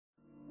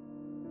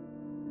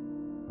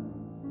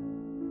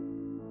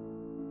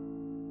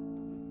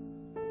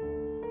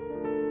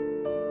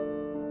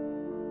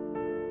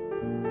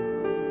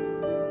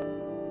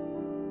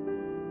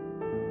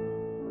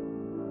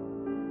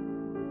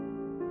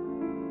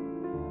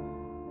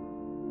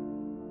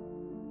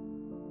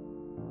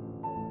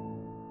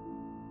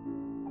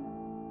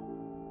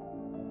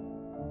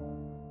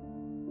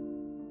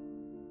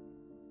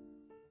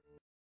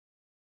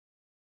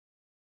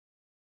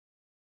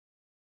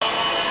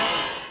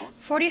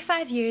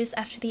45 years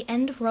after the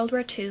end of World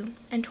War II,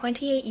 and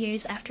 28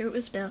 years after it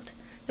was built,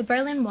 the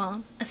Berlin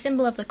Wall, a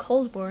symbol of the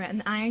Cold War and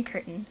the Iron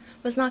Curtain,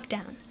 was knocked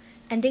down,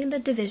 ending the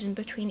division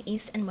between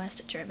East and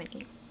West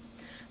Germany.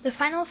 The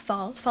final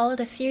fall followed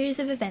a series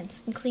of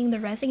events, including the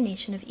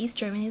resignation of East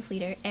Germany's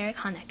leader Erich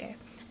Honecker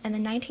and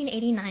the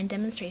 1989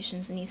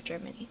 demonstrations in East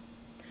Germany.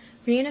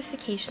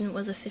 Reunification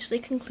was officially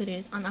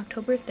concluded on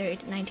October 3,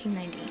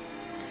 1990.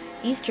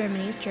 East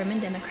Germany's German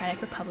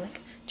Democratic Republic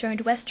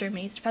joined West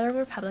Germany's Federal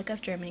Republic of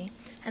Germany,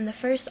 and the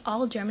first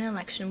all-German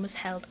election was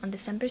held on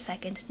December 2,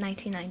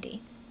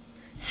 1990.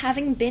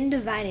 Having been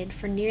divided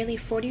for nearly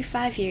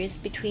 45 years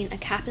between a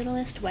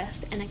capitalist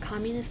West and a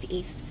communist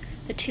East,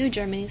 the two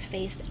Germanys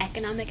faced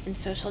economic and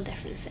social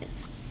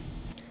differences.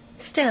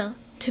 Still,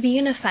 to be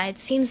unified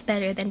seems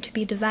better than to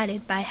be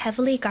divided by a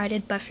heavily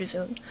guarded buffer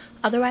zone,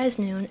 otherwise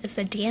known as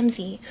the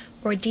DMZ,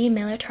 or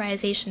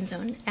Demilitarization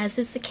Zone, as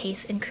is the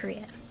case in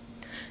Korea.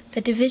 The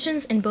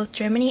divisions in both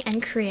Germany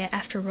and Korea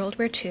after World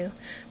War II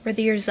were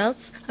the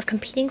results of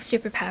competing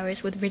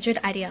superpowers with rigid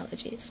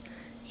ideologies.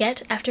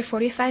 Yet, after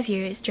 45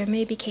 years,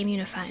 Germany became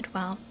unified,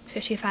 while,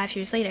 55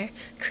 years later,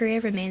 Korea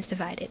remains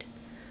divided.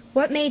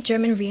 What made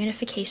German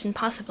reunification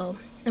possible,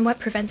 and what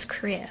prevents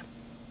Korea?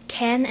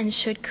 Can and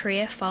should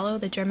Korea follow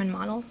the German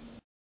model?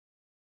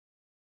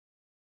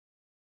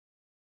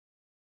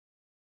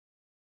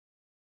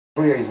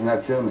 Korea is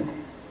not Germany.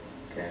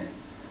 Okay?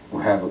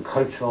 We have a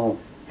cultural,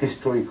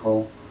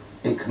 historical,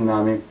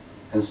 economic,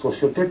 and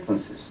social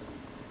differences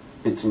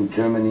between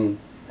Germany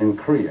and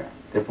Korea.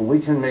 Therefore, we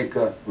can make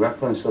a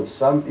reference of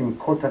some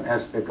important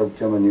aspect of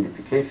German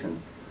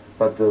unification,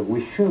 but we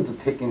should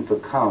take into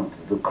account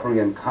the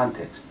Korean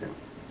context.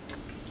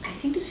 I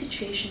think the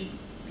situation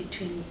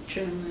between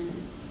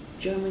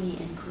Germany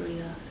and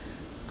Korea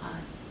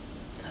are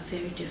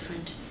very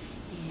different,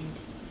 and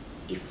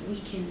if we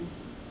can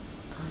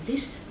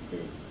list the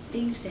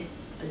things that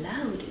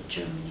allowed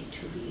Germany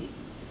to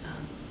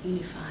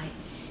unify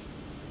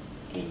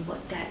and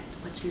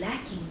what's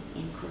lacking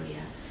in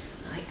Korea,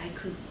 I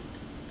could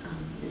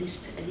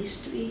list at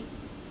least three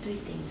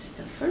things.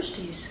 The first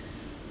is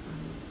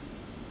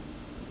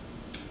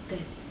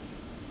that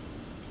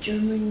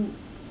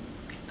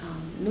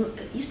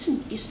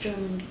East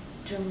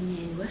Germany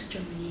and West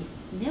Germany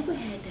never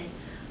had that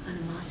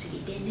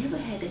animosity. They never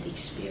had that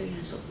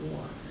experience of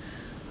war,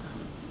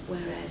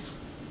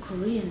 whereas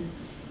Korean,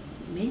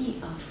 many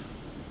of,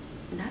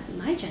 not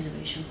my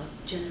generation,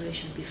 but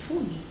generation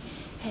before me,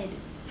 had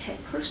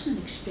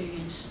personal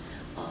experience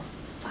of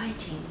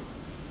fighting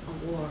a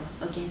war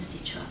against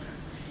each other,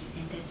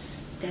 and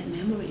that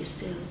memory is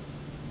still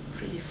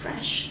pretty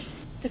fresh.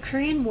 The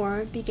Korean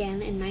War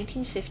began in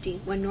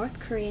 1950 when North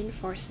Korean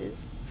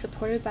forces,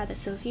 supported by the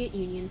Soviet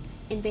Union,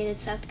 invaded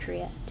South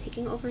Korea,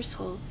 taking over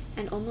Seoul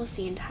and almost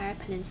the entire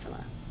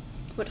peninsula.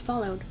 What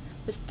followed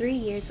was 3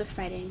 years of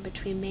fighting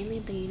between mainly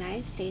the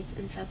United States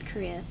and South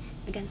Korea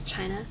against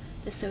China,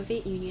 the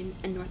Soviet Union,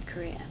 and North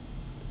Korea.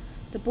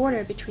 The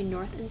border between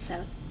North and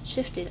South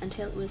shifted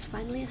until it was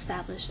finally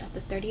established at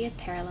the 30th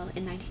parallel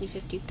in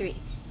 1953,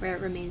 where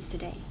it remains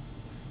today.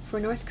 For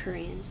North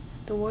Koreans,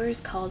 the war is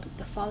called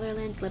the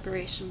Fatherland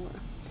Liberation War,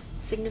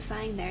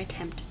 signifying their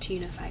attempt to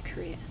unify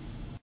Korea.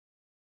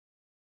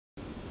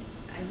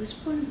 I was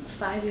born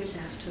 5 years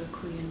after the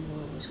Korean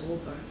War was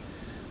over.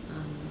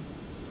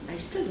 I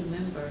still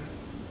remember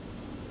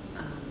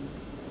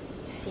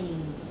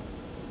seeing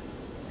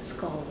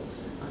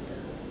skulls on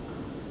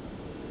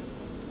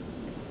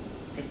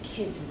the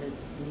kids in the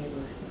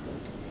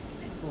neighborhood,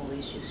 like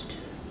boys used to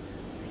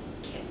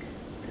kick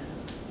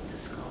the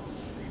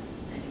skulls, and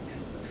I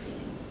remember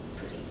feeling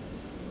pretty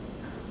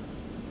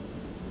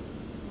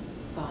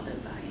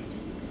bothered by it.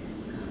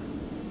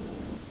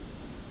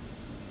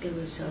 There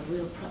was a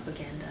real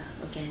propaganda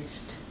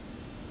against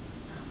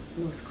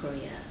North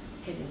Korea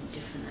having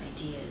different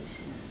ideas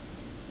and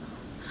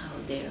how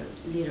their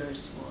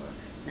leaders were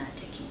not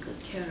taking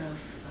good care of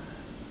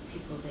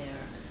people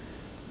there.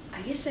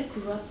 I guess I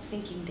grew up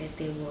thinking that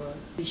they were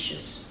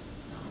vicious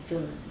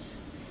villains,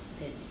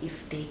 that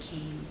if they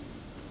came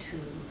to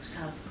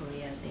South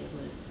Korea,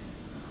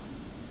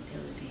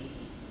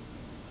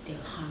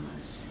 they'll harm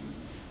us, and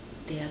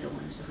they are the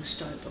ones who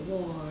started the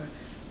war.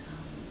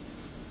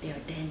 They are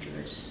a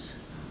dangerous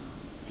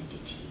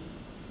entity.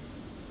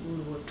 We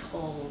were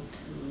told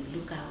to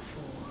look out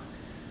for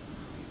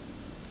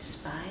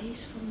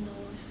spies from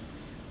North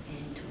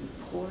and to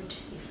report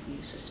if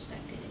we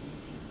suspected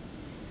anything.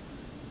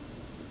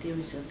 There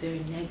was a very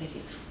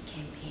negative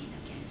campaign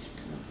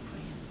against North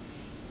Korea.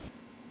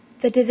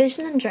 The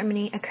division in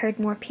Germany occurred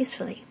more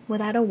peacefully,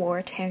 without a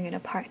war tearing it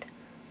apart.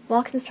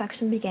 Wall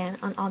construction began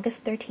on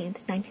August 13,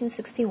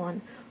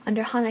 1961,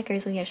 under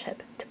Honecker's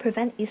leadership, to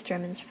prevent East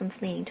Germans from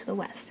fleeing to the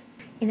west.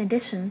 In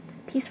addition,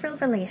 peaceful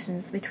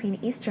relations between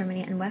East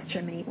Germany and West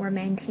Germany were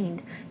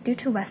maintained due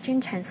to Western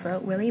Chancellor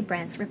Willy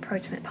Brandt's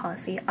rapprochement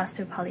policy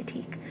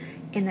Ostpolitik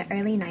in the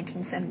early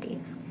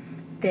 1970s.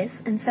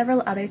 This and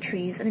several other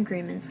treaties and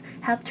agreements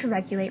helped to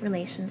regulate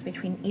relations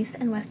between East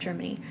and West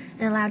Germany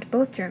and allowed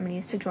both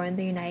Germanys to join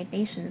the United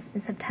Nations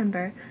in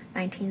September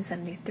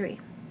 1973.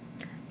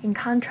 In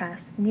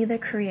contrast, neither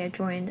Korea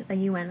joined the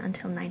UN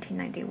until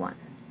 1991.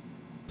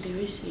 There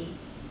is an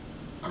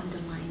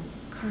underlying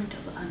current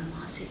of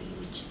animosity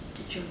which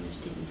the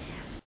Germans didn't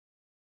have.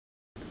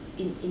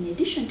 In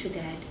addition to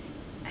that,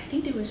 I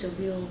think there was a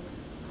real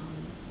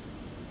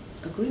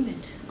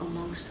agreement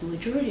amongst the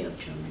majority of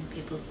German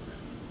people,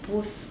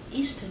 both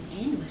Eastern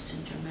and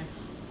Western German,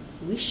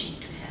 wishing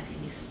to have a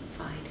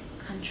unified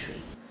country.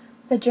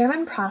 The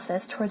German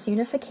process towards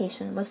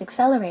unification was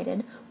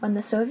accelerated when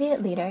the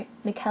Soviet leader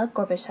Mikhail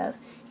Gorbachev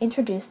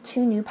introduced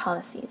two new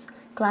policies,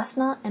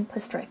 Glasnost and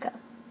Perestroika.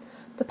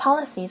 The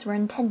policies were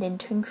intended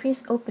to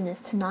increase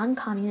openness to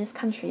non-communist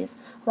countries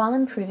while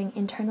improving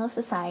internal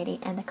society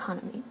and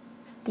economy.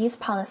 These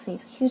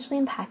policies hugely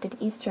impacted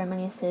East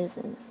Germany's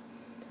citizens.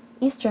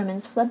 East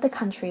Germans fled the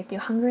country through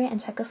Hungary and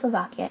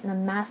Czechoslovakia in a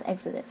mass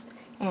exodus,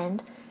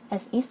 and,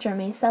 as East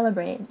Germany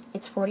celebrated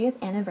its 40th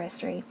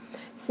anniversary,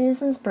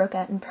 citizens broke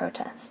out in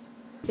protest.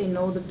 They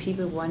know the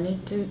people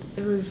wanted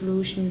the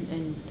revolution,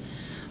 and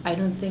I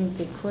don't think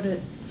they could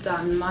have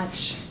done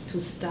much to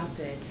stop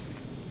it.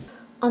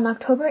 On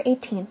October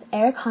 18th,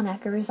 Erich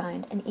Honecker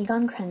resigned and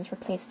Egon Krenz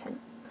replaced him.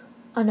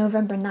 On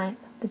November 9th,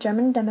 the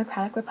German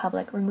Democratic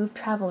Republic removed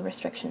travel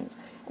restrictions,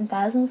 and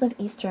thousands of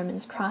East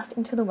Germans crossed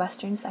into the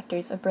western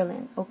sectors of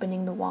Berlin,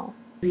 opening the wall.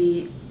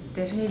 We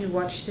definitely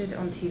watched it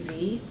on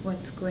TV,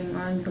 what's going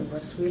on. It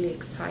was really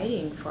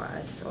exciting for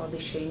us, all the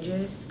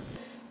changes.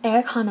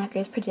 Erich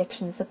Honecker's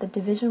predictions that the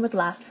division would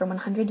last for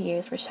 100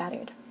 years were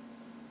shattered.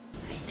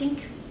 I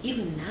think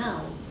even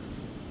now,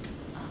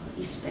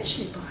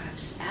 especially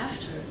perhaps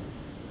after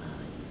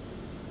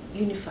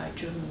unified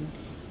Germany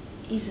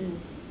isn't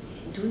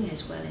doing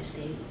as well as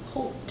they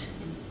hoped,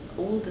 and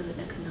all the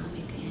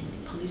economic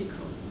and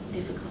political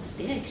difficulties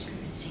they are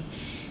experiencing,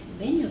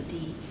 many of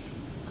the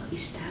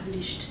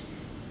established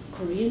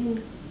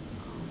Korean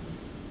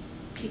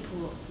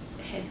people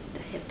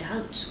have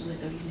doubts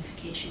whether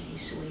unification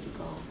is the way to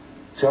go.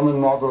 German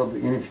model of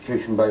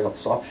unification by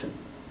absorption,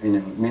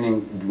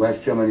 meaning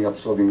West Germany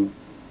absorbing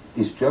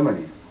East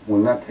Germany, will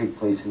not take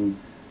place in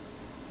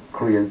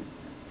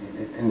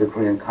the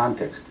Korean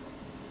context,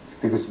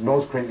 because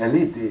North Korean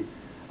elite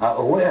are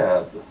aware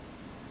of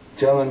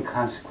German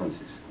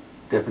consequences.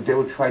 Therefore, they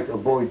will try to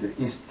avoid the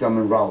East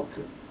German route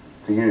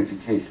to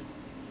unification.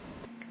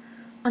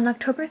 On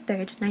October 3,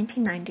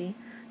 1990,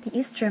 the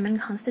East German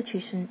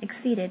constitution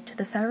acceded to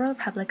the Federal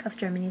Republic of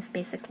Germany's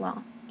Basic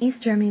Law.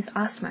 East Germany's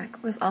Ostmark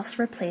was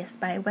also replaced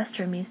by West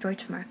Germany's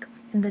Deutschmark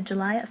in the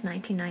July of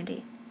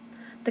 1990.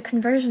 The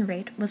conversion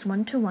rate was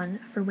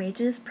 1-to-1 for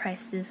wages,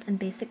 prices, and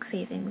basic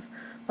savings,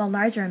 while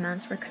larger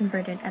amounts were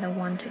converted at a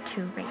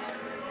 1-to-2 rate.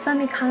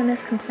 Some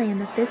economists complain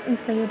that this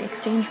inflated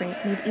exchange rate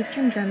made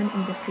Eastern German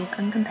industries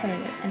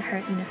uncompetitive and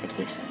hurt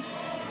unification.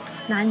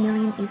 9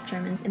 million East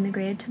Germans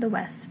immigrated to the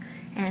West,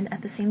 and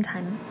at the same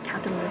time,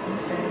 capitalism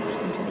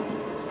surged into the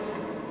East.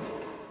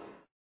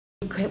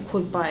 You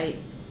could buy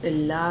a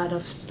lot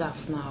of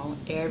stuff now,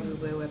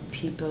 everywhere were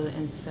people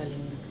and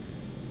selling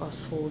or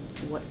sold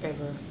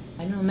whatever.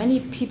 I know many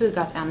people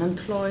got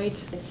unemployed.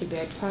 That's the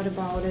bad part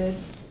about it. In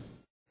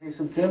the case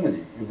of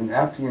Germany, even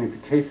after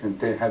unification,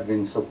 there have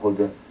been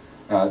so-called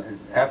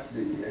after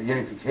the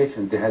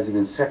unification, there has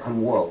been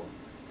second war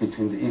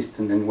between the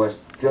Eastern and West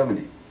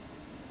Germany.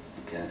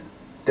 Okay.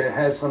 That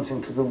has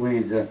something to do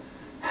with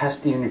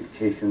hasty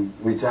unification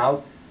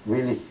without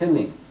really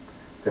healing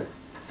the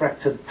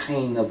fractured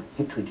pain of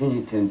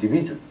heterogeneity and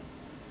division.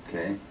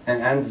 Okay.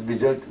 And the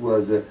result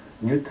was a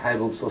new type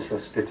of social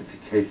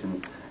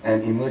stratification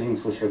and emerging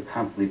social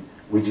conflict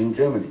within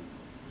Germany.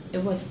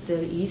 It was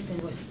still East and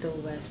it was still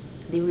West.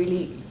 They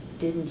really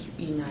didn't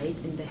unite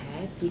in the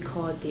heads. We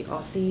called the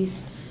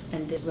Aussies,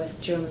 and the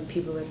West German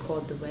people were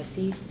called the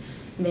Westies.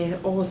 And there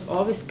was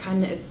always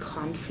kind of a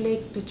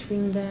conflict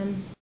between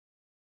them.